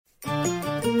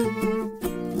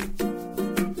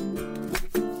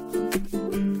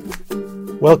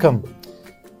Welcome.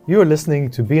 You are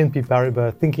listening to BNP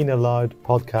Paribas Thinking Aloud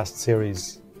podcast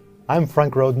series. I'm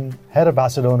Frank Roden, Head of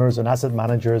Asset Owners and Asset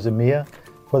Managers EMEA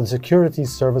for the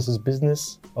Securities Services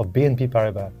business of BNP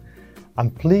Paribas. I'm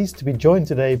pleased to be joined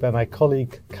today by my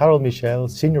colleague Carol Michel,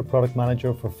 Senior Product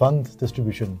Manager for Fund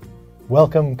Distribution.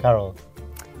 Welcome, Carol.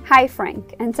 Hi,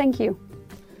 Frank, and thank you.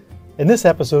 In this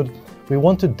episode, we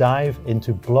want to dive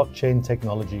into blockchain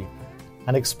technology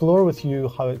and explore with you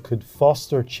how it could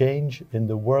foster change in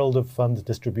the world of fund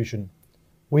distribution.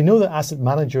 We know that asset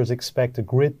managers expect a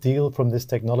great deal from this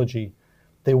technology.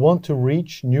 They want to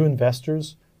reach new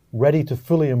investors ready to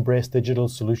fully embrace digital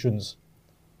solutions.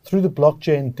 Through the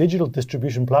blockchain, digital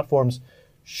distribution platforms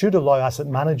should allow asset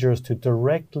managers to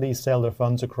directly sell their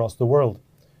funds across the world,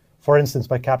 for instance,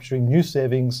 by capturing new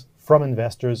savings from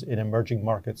investors in emerging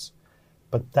markets.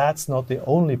 But that's not the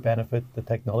only benefit the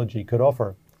technology could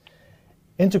offer.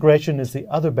 Integration is the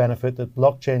other benefit that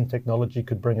blockchain technology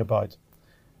could bring about.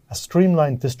 A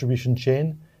streamlined distribution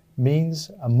chain means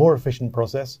a more efficient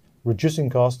process, reducing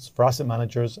costs for asset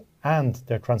managers and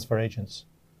their transfer agents.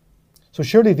 So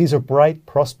surely these are bright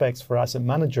prospects for asset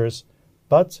managers,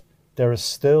 but there is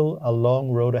still a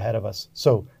long road ahead of us.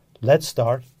 So let's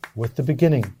start with the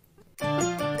beginning.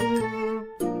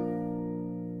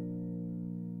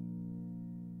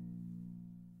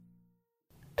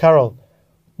 Carol,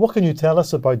 what can you tell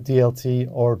us about DLT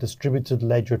or distributed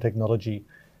ledger technology?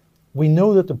 We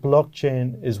know that the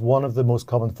blockchain is one of the most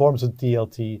common forms of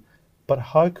DLT, but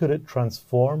how could it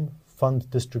transform fund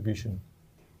distribution?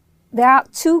 There are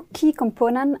two key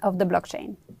components of the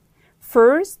blockchain.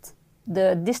 First,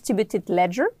 the distributed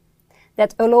ledger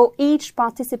that allow each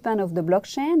participant of the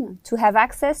blockchain to have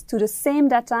access to the same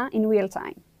data in real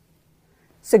time.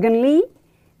 Secondly,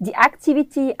 the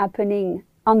activity happening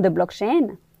on the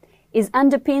blockchain is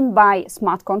underpinned by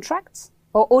smart contracts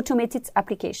or automated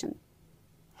application.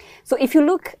 So if you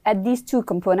look at these two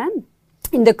components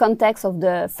in the context of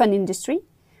the fund industry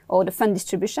or the fund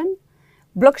distribution,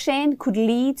 blockchain could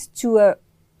lead to a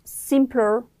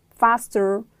simpler,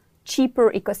 faster,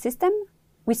 cheaper ecosystem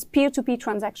with peer-to-peer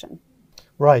transaction.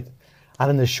 Right. And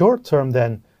in the short term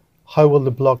then, how will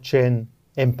the blockchain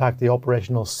impact the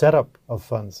operational setup of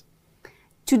funds?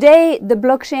 Today, the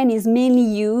blockchain is mainly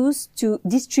used to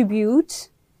distribute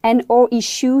and or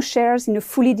issue shares in a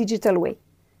fully digital way.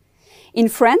 In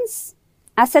France,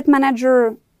 asset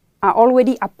managers are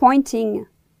already appointing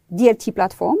DLT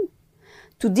platform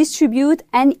to distribute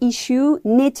and issue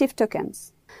native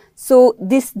tokens. So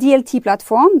these DLT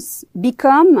platforms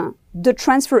become the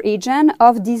transfer agent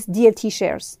of these DLT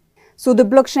shares. So the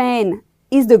blockchain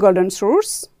is the golden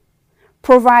source,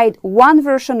 provide one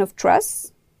version of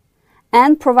trust,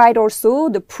 and provide also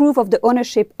the proof of the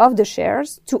ownership of the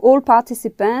shares to all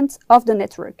participants of the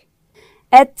network.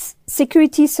 At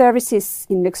Securities Services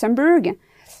in Luxembourg,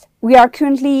 we are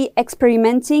currently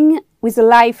experimenting with a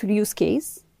live use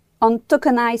case on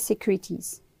tokenized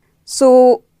securities.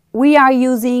 So we are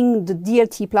using the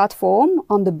DLT platform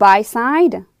on the buy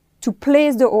side to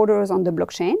place the orders on the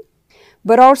blockchain,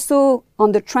 but also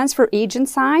on the transfer agent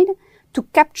side to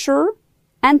capture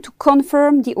and to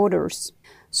confirm the orders.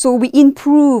 So we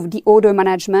improve the order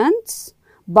management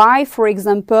by, for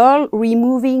example,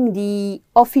 removing the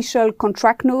official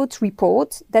contract note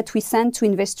report that we send to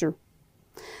investor.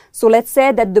 So let's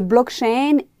say that the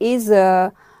blockchain is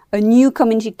a new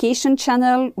communication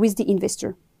channel with the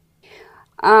investor.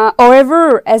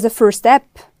 However, as a first step,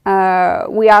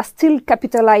 we are still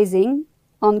capitalizing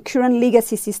on current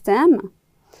legacy system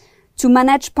to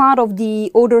manage part of the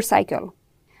order cycle.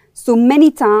 So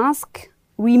many tasks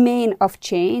remain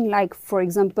off-chain, like, for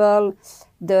example,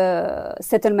 the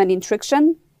settlement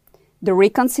instruction, the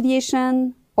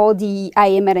reconciliation, or the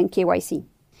AML and KYC.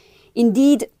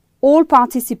 Indeed, all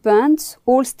participants,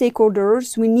 all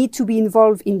stakeholders will need to be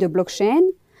involved in the blockchain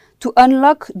to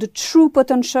unlock the true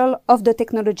potential of the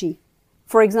technology.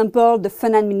 For example, the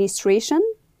fund administration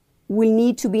will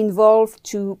need to be involved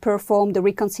to perform the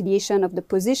reconciliation of the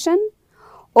position,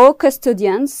 or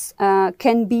custodians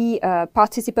can be a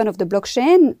participant of the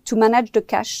blockchain to manage the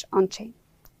cash on-chain.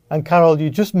 And Carol, you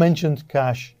just mentioned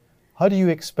cash. How do you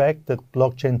expect that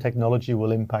blockchain technology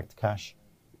will impact cash?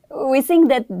 We think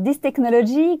that this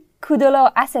technology could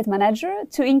allow asset managers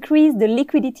to increase the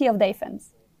liquidity of their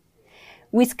funds.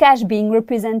 With cash being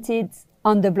represented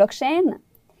on the blockchain,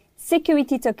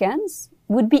 security tokens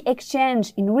would be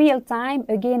exchanged in real time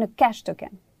against a cash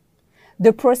token.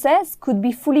 The process could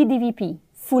be fully DVP,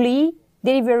 fully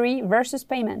delivery versus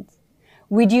payment,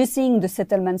 reducing the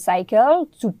settlement cycle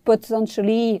to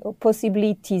potentially or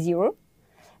possibly T0,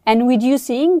 and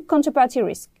reducing counterparty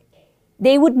risk.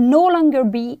 there would no longer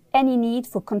be any need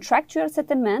for contractual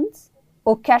settlement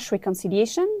or cash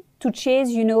reconciliation to chase,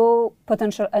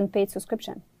 potential unpaid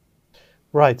subscription.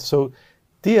 Right, so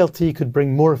DLT could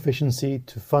bring more efficiency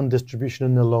to fund distribution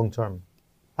in the long term.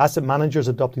 Asset managers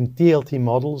adopting DLT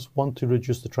models want to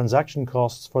reduce the transaction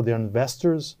costs for their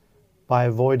investors by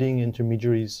avoiding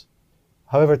intermediaries.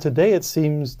 However, today it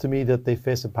seems to me that they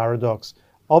face a paradox.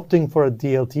 Opting for a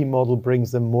DLT model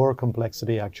brings them more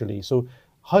complexity, actually. So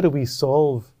how do we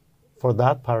solve for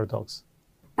that paradox?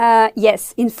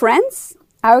 Yes, in France,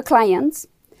 our clients,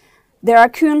 they are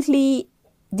currently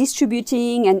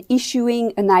distributing and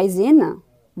issuing an ISIN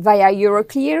via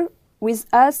Euroclear with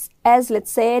us as,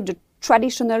 let's say, the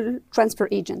traditional transfer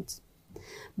agent.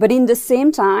 But in the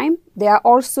same time, they are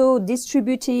also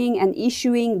distributing and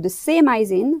issuing the same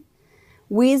ISIN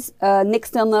with an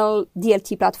external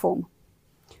DLT platform,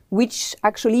 which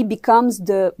actually becomes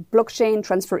the blockchain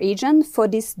transfer agent for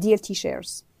these DLT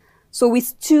shares. So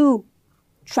with two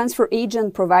transfer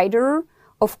agent provider,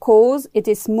 of course, it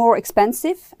is more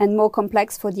expensive and more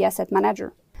complex for the asset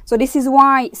manager. So this is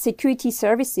why security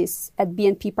services at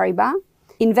BNP Paribas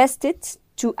invested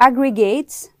to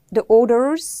aggregate the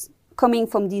orders coming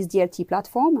from this DLT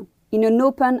platform in an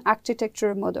open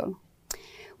architecture model.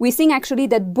 We think actually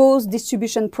that both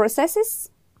distribution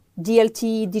processes,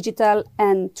 DLT, digital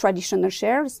and traditional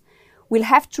shares, will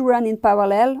have to run in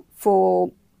parallel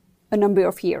for a number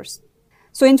of years.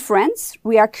 So in France,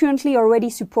 we are currently already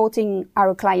supporting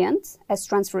our clients as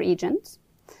transfer agents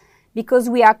because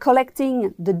we are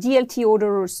collecting the DLT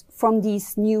orders from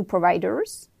these new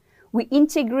providers. We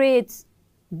integrate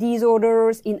these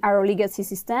orders in our legacy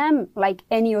system like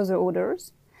any other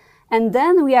orders. And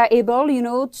then we are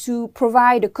able, to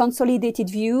provide a consolidated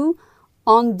view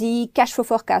on the cash flow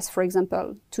forecast, for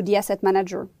example, to the asset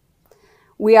manager.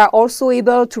 We are also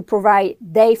able to provide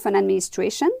their fund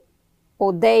administration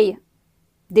or their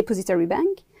depository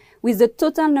bank with the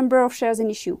total number of shares in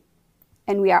issue.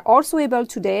 And we are also able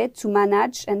today to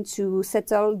manage and to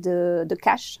settle the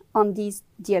cash on these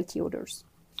DLT orders.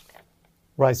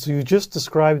 Right, so you just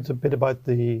described a bit about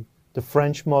the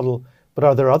French model, but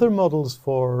are there other models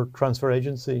for transfer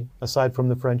agency aside from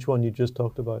the French one you just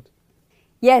talked about?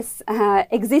 Yes,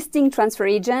 existing transfer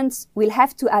agents will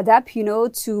have to adapt,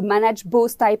 to manage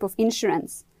both type of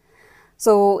insurance.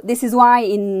 So this is why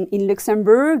in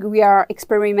Luxembourg, we are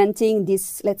experimenting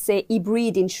this, let's say,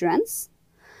 hybrid insurance.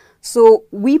 So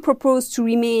we propose to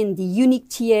remain the unique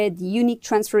TA, the unique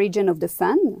transfer agent of the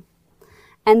fund.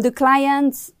 And the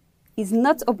client is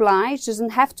not obliged,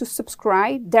 doesn't have to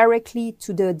subscribe directly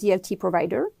to the DLT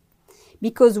provider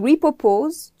because we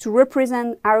propose to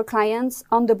represent our clients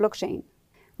on the blockchain.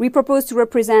 We propose to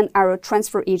represent our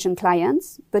transfer agent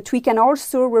clients, but we can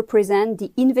also represent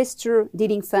the investor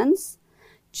dealing funds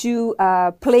to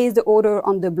place the order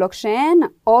on the blockchain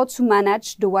or to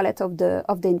manage the wallet of the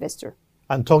investor.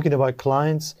 And talking about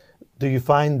clients, do you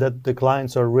find that the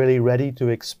clients are really ready to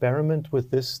experiment with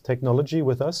this technology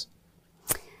with us?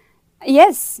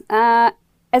 Yes.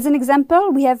 As an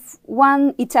example, we have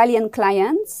one Italian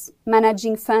client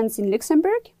managing funds in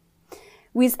Luxembourg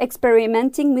who is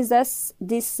experimenting with us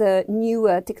this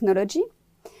new technology.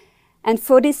 And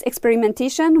for this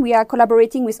experimentation, we are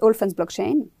collaborating with Allfunds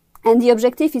blockchain. And the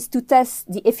objective is to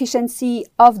test the efficiency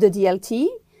of the DLT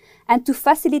and to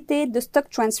facilitate the stock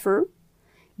transfer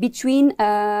between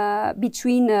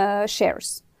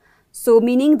shares. So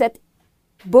meaning that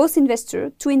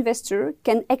two investors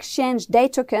can exchange their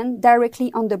token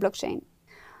directly on the blockchain.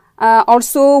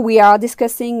 Also, we are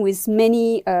discussing with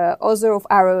many other of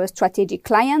our strategic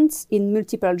clients in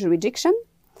multiple jurisdictions.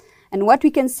 And what we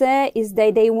can say is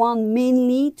that they want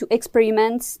mainly to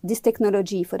experiment this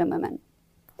technology for the moment.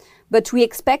 But we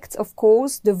expect, of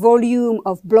course, the volume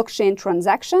of blockchain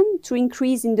transaction to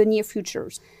increase in the near future.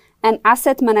 And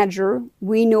asset manager,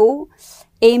 we know,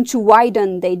 aim to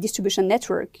widen their distribution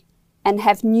network and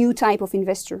have new type of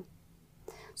investor.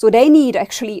 So they need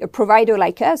actually a provider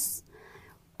like us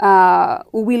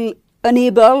who will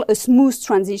enable a smooth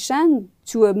transition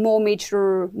to a more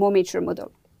mature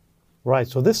model. Right,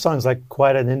 so this sounds like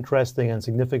quite an interesting and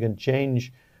significant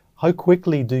change. How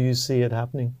quickly do you see it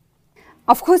happening?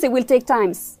 Of course, it will take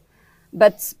time,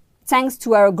 but thanks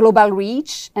to our global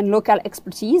reach and local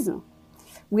expertise,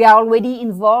 we are already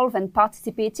involved and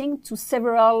participating to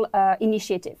several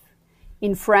initiatives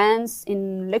in France,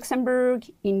 in Luxembourg,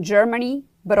 in Germany,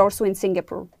 but also in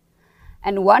Singapore.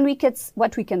 And what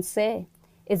we can say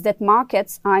is that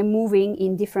markets are moving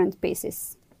in different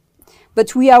paces.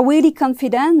 But we are really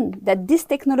confident that this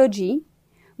technology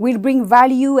will bring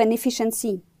value and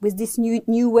efficiency with this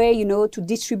new way, to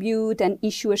distribute and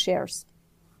issue shares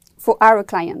for our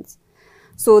clients.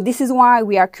 So this is why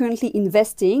we are currently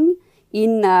investing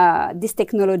in this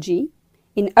technology,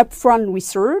 in upfront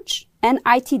research and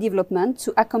IT development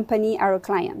to accompany our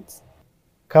clients.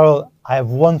 Carol, I have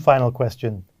one final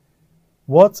question.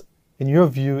 What, in your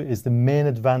view, is the main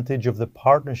advantage of the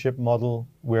partnership model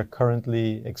we're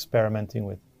currently experimenting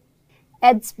with?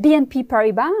 At BNP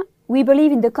Paribas, we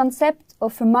believe in the concept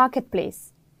of a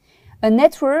marketplace, a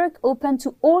network open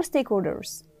to all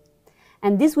stakeholders.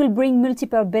 And this will bring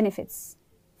multiple benefits.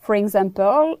 For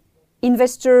example,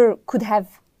 investors could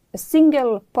have a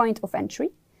single point of entry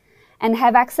and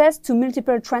have access to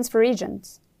multiple transfer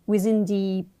agents within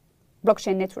the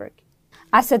blockchain network.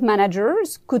 Asset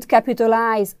managers could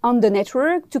capitalize on the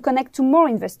network to connect to more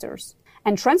investors.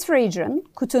 And transfer agents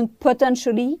could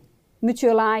potentially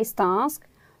mutualize tasks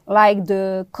like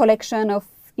the collection of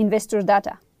investor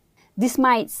data. This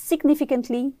might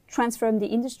significantly transform the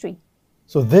industry.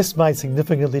 So this might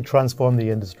significantly transform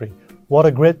the industry. What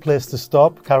a great place to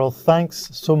stop. Carol, thanks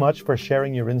so much for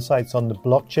sharing your insights on the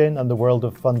blockchain and the world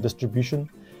of fund distribution.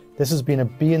 This has been a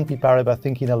BNP Paribas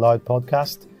Thinking Aloud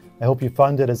podcast. I hope you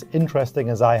found it as interesting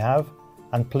as I have.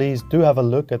 And please do have a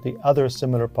look at the other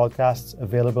similar podcasts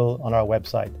available on our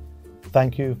website.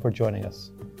 Thank you for joining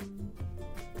us.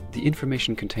 The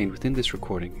information contained within this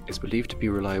recording is believed to be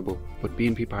reliable, but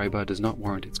BNP Paribas does not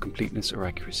warrant its completeness or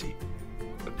accuracy.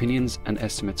 Opinions and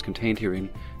estimates contained herein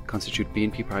constitute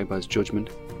BNP Paribas' judgment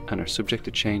and are subject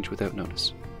to change without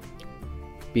notice.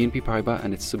 BNP Paribas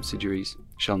and its subsidiaries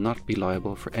shall not be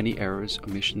liable for any errors,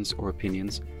 omissions, or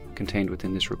opinions contained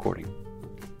within this recording.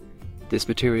 This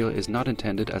material is not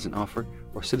intended as an offer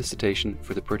or solicitation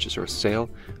for the purchase or sale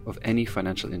of any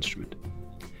financial instrument.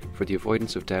 For the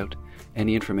avoidance of doubt,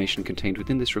 any information contained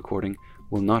within this recording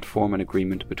will not form an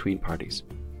agreement between parties.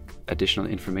 Additional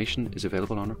information is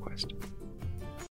available on request.